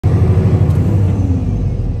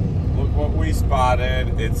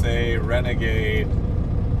spotted. It's a Renegade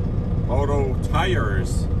Moto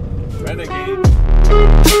Tires. Renegade.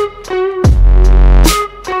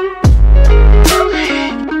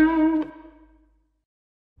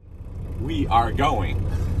 We are going.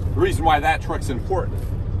 The reason why that truck's important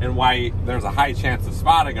and why there's a high chance of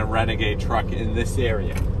spotting a Renegade truck in this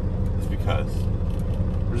area is because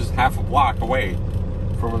we're just half a block away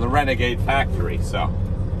from the Renegade factory, so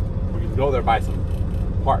we can go there, buy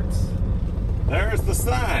some parts. There's the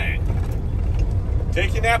sign.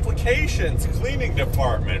 Taking applications, cleaning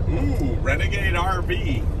department. Ooh, Renegade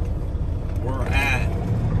RV. We're at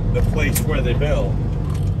the place where they build.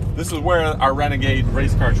 This is where our Renegade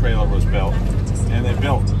race car trailer was built. And they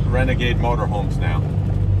built Renegade motorhomes now.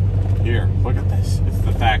 Here, look at this. It's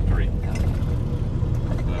the factory.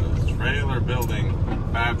 The trailer building,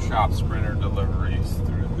 fab shop, sprinter deliveries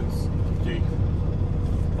through this gate.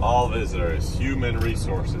 All visitors, human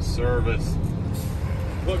resources, service.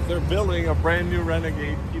 Look, they're building a brand new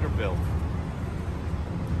Renegade Peterbilt.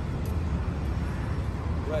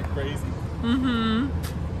 Isn't that crazy? Mm-hmm.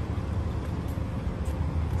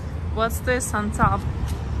 What's this on top?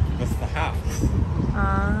 That's the house.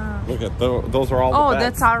 Ah. Look at those are all oh, the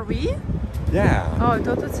beds. that's RV? Yeah. Oh, I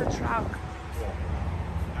thought it's a truck.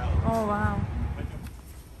 Oh, wow.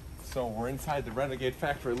 So we're inside the Renegade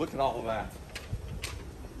factory. Look at all of that.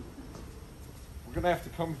 We're gonna have to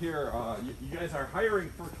come here. You guys are hiring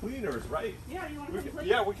for cleaners, right? Yeah, you want to come clean?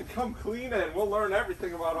 Yeah, we could come clean it and we'll learn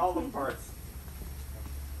everything about all the parts.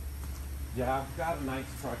 Yeah, I've got a nice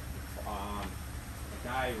truck. The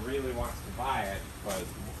guy really wants to buy it, but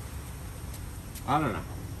I don't know.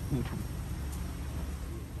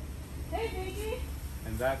 Hey, baby!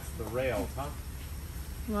 And that's the rails, huh?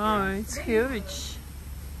 Wow, it's huge.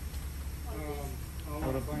 I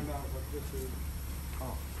want to find out what this is.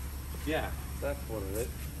 Oh, yeah, that's what it is.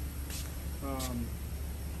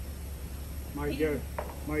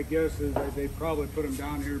 My guess is that they probably put them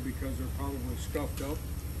down here because they're probably scuffed up.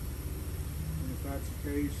 And if that's the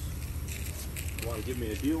case, You want to give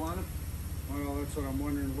me a deal on it? well, that's what I'm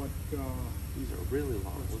wondering. What These are really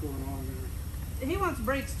long. what's going on there? He wants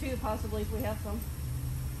brakes too, possibly, if we have some.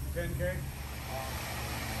 10K.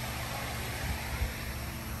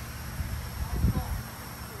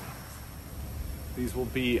 These will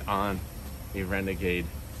be on a Renegade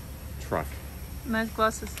truck. Nice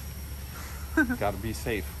glasses. Gotta be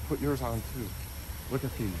safe. Put yours on too. Look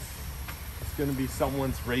at these. It's gonna be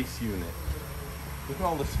someone's race unit. Look at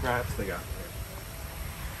all the scraps they got there.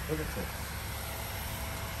 Look at this.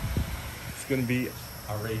 It's gonna be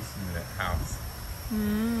a race unit house.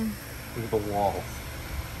 Mm. Look at the walls.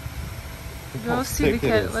 Look Go how see the thick it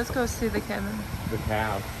cabin. is. Let's go see the cabin. The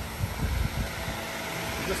cab.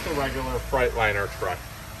 Just a regular Freightliner truck.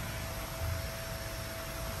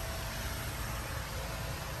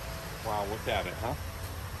 Wow, look at it, huh?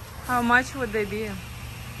 How much would they be?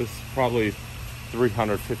 This is probably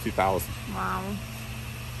 350,000. Wow.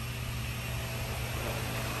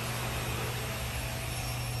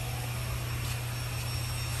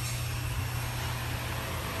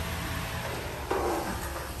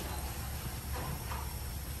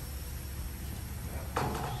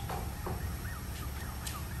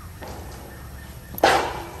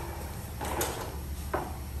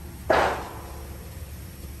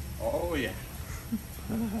 Oh yeah.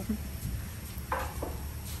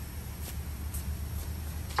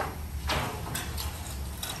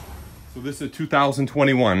 So this is a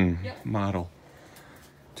 2021 model.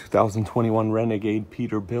 2021 Renegade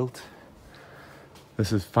Peterbilt.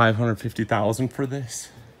 This is 550,000 for this.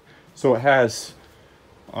 So it has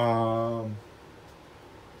 2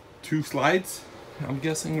 slides, I'm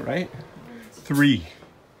guessing, right? 3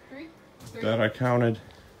 that I counted.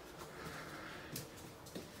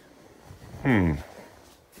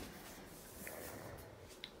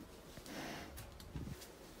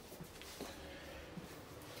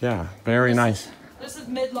 Yeah, very nice. This is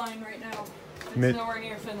midline right now. It's nowhere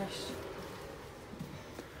near finished.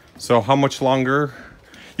 So how much longer?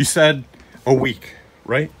 You said a week,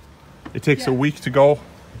 right? It takes a week to go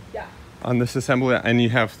on this assembly, and you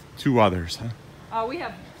have 2 others, huh? We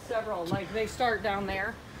have several. Like, they start down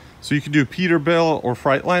there. So you can do Peterbilt or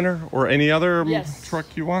Freightliner or any other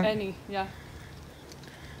truck you want? Any, yeah.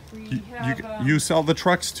 We have, you sell the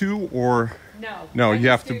trucks too, or? No, you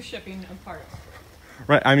have to do shipping of parts.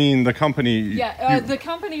 Right, I mean the company. Yeah, the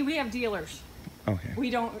company, we have dealers. Okay. We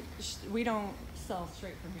don't sell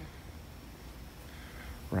straight from here.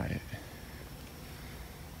 Right.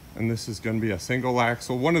 And this is going to be a single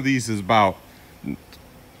axle. One of these is about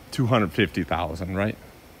 250,000, right?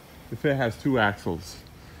 If it has 2 axles,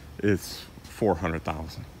 it's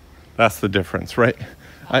 400,000. That's the difference, right?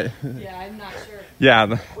 Yeah, I'm not sure. Yeah.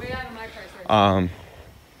 Way out of my price range.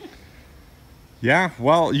 Yeah,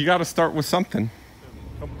 well, you got to start with something.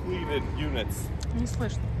 Completed units. Не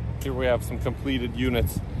слышно. Here we have some completed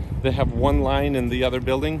units. They have one line in the other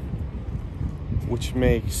building, which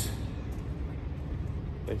makes,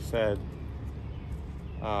 they said,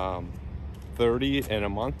 30 in a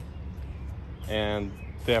month. And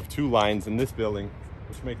they have two lines in this building,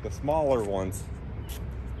 which make the smaller ones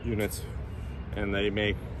units, and they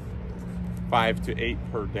make 5 to 8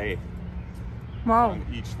 per day Wow. on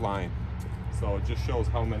each line. So it just shows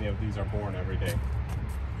how many of these are born every day.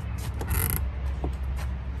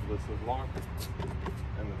 This is locked,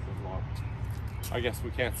 and this is locked. I guess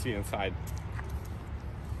we can't see inside.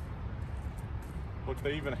 Look,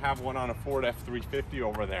 they even have one on a Ford F-350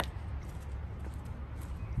 over there.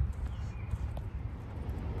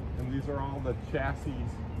 And these are all the chassis.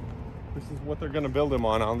 This is what they're gonna build them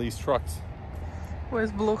on these trucks.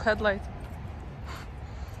 Where's blue headlight?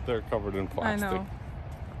 They're covered in plastic. I know.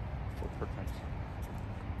 For protection.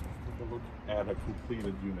 Take a look at a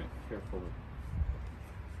completed unit carefully.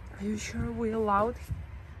 Are you sure we're allowed?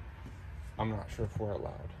 I'm not sure if we're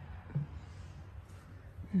allowed.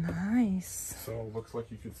 Nice. So it looks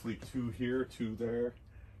like you could sleep 2 here, 2 there,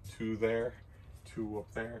 2 there, 2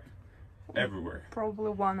 up there, everywhere.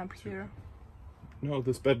 Probably one up here. No,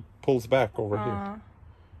 this bed pulls back over here.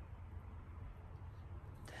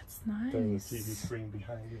 That's nice. There's the TV screen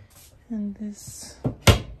behind you. And this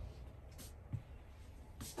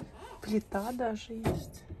плита даже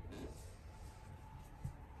есть.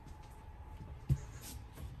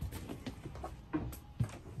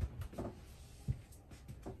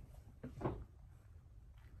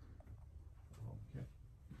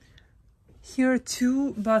 Here are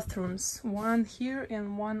 2 bathrooms, one here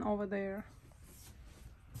and one over there.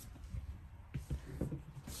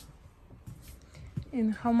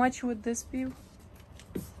 And how much would this be?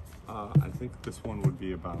 I think this one would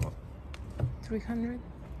be about 300?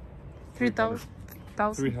 3,000?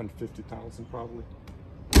 350,000 probably.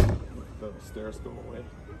 The stairs go away.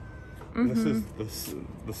 And this is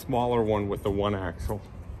the smaller one with the 1 axle.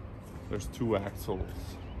 There's 2 axles.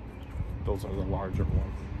 Those are the larger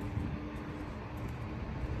ones.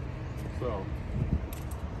 So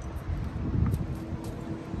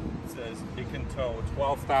it says it can tow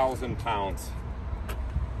 12,000 pounds.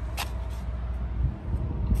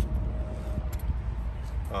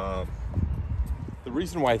 The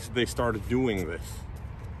reason why they started doing this,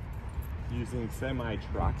 using semi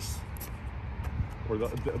trucks, or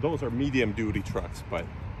those are medium duty trucks, but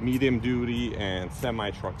medium duty and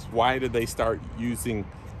semi trucks, why did they start using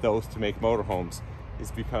those to make motorhomes?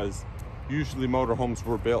 Is because usually motorhomes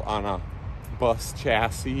were built on a bus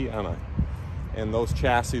chassis, and those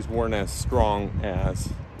chassis weren't as strong as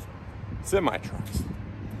semi trucks,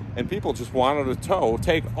 and people just wanted to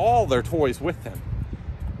take all their toys with them.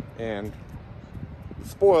 And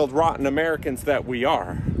spoiled, rotten Americans that we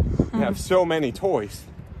are, have so many toys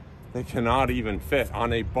they cannot even fit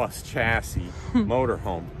on a bus chassis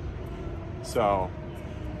motorhome. So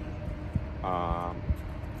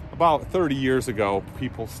about 30 years ago,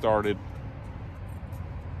 people started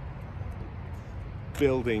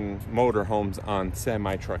building motorhomes on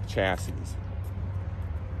semi-truck chassis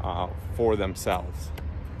for themselves.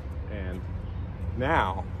 And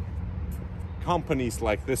now companies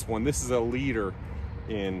like this one, this is a leader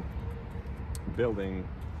in building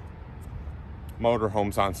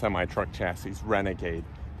motorhomes on semi-truck chassis, Renegade.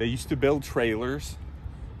 They used to build trailers.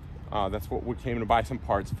 That's what we came to buy some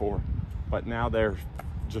parts for. But now they're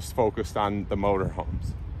just focused on the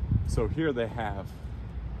motorhomes. So here they have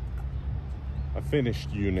a finished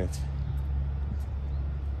unit.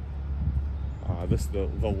 This is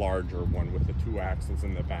the larger one with the 2 axles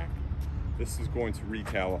in the back. This is going to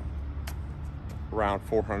retail around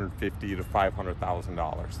 $450,000 to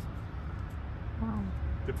 $500,000. Wow.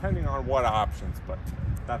 Depending on what options, but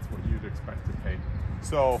that's what you'd expect to pay.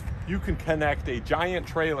 So you can connect a giant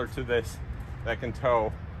trailer to this that can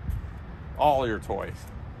tow all your toys.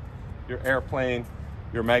 Your airplane,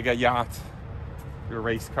 your mega yacht, your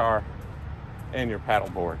race car, and your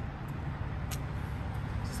paddleboard.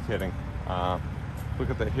 Just kidding. Look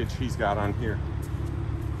at the hitch he's got on here.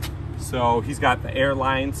 So he's got the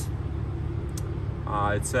airlines.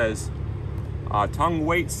 It says tongue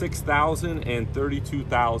weight 6,000 and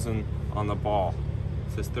 32,000 on the ball.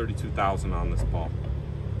 It says 32,000 on this ball.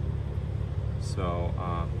 So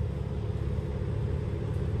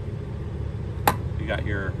you got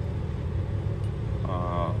your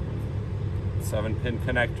 7-pin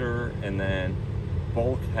connector and then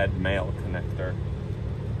bulkhead male connector.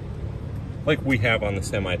 like we have on the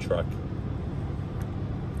semi truck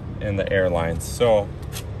and the airlines. So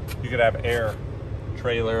you could have air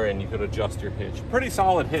trailer and you could adjust your hitch. Pretty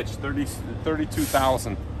solid hitch,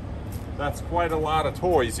 32,000. That's quite a lot of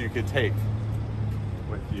toys you could take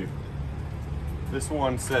with you. This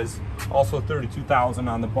one says also 32,000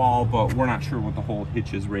 on the ball, but we're not sure what the whole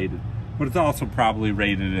hitch is rated. But it's also probably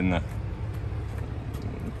rated in the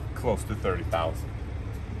close to 30,000.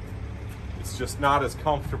 It's just not as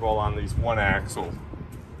comfortable on these one axle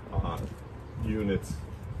units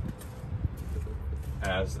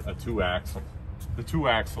as a two axle. The two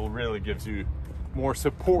axle really gives you more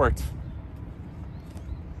support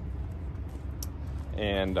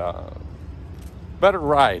and better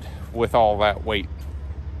ride with all that weight.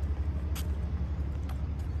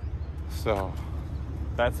 So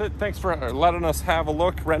that's it. Thanks for letting us have a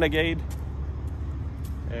look, Renegade.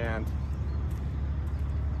 And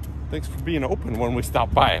thanks for being open when we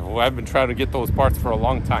stop by. Well, I've been trying to get those parts for a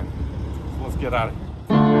long time. So let's get out of here.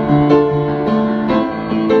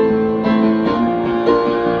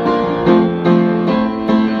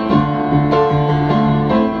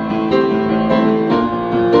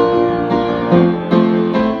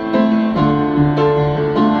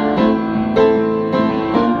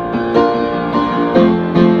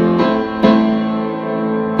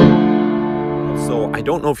 I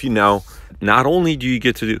don't know if you know, not only do you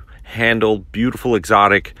get to handle beautiful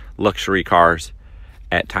exotic luxury cars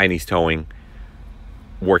at Tiny's Towing,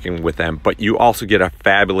 working with them, but you also get a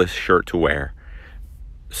fabulous shirt to wear.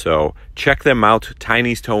 So check them out,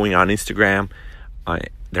 Tiny's Towing on Instagram.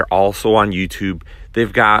 They're also on YouTube.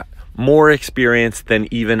 They've got more experience than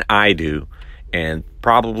even I do, and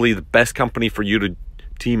probably the best company for you to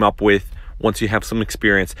team up with once you have some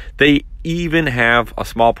experience. They even have a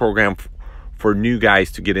small program for new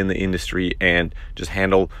guys to get in the industry and just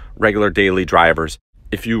handle regular daily drivers.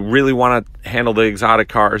 If you really want to handle the exotic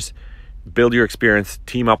cars, build your experience,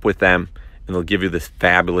 team up with them, and they'll give you this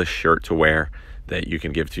fabulous shirt to wear that you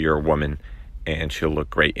can give to your woman and she'll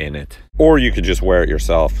look great in it. Or you could just wear it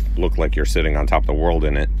yourself, look like you're sitting on top of the world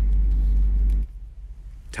in it.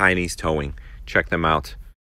 Tiny's Towing. Check them out.